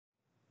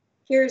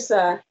This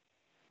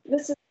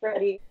is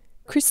Freddie.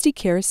 Christy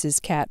Karas's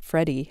cat,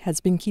 Freddie, has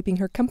been keeping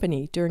her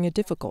company during a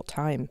difficult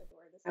time.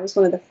 I was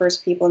one of the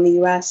first people in the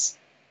U.S.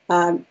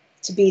 To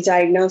be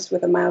diagnosed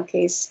with a mild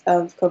case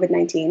of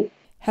COVID-19.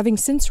 Having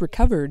since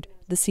recovered,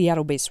 the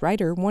Seattle-based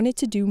writer wanted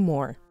to do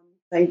more.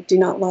 I do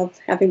not love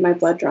having my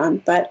blood drawn,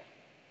 but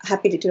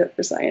happy to do it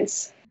for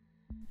science.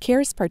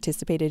 Karas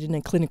participated in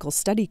a clinical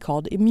study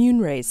called Immune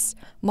Race,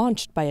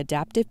 launched by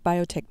Adaptive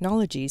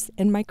Biotechnologies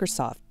and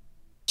Microsoft.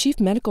 Chief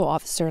Medical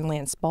Officer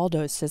Lance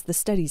Baldo says the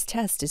study's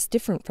test is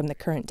different from the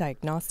current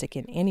diagnostic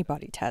and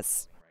antibody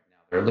tests.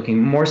 They're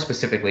looking more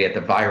specifically at the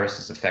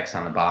virus's effects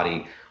on the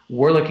body.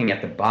 We're looking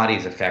at the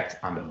body's effect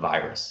on the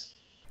virus.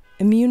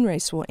 Immune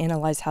Race will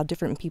analyze how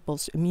different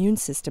people's immune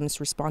systems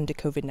respond to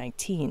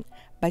COVID-19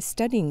 by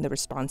studying the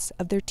response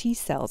of their T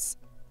cells.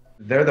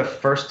 They're the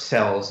first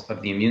cells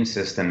of the immune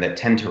system that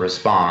tend to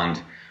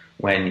respond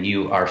when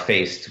you are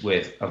faced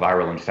with a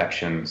viral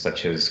infection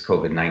such as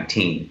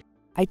COVID-19.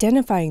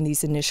 Identifying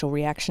these initial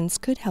reactions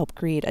could help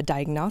create a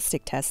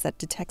diagnostic test that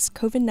detects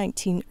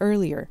COVID-19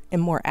 earlier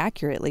and more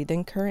accurately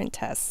than current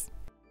tests.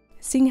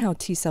 Seeing how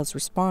T cells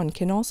respond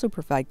can also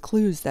provide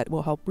clues that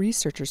will help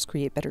researchers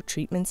create better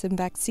treatments and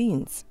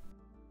vaccines.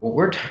 What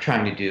we're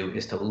trying to do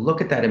is to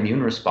look at that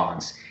immune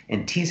response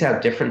and tease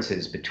out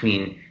differences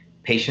between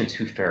patients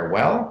who fare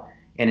well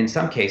and in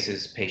some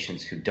cases,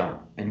 patients who don't.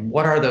 And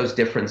what are those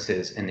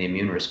differences in the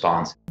immune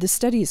response? The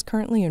study is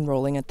currently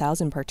enrolling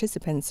 1,000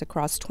 participants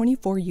across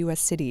 24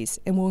 U.S. cities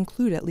and will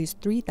include at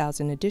least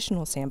 3,000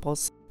 additional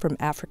samples from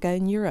Africa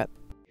and Europe.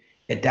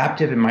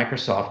 Adaptive and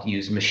Microsoft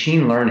use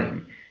machine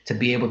learning to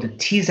be able to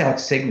tease out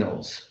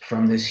signals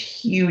from this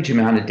huge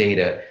amount of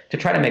data to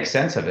try to make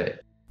sense of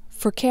it.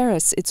 For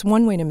Karas, it's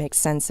one way to make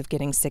sense of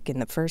getting sick in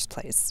the first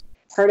place.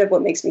 Part of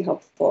what makes me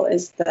hopeful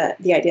is the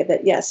idea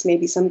that, yes,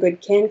 maybe some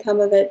good can come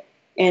of it,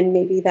 and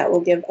maybe that will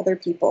give other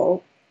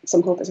people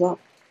some hope as well.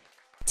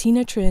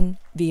 Trinh,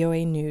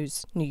 VOA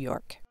News, New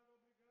York.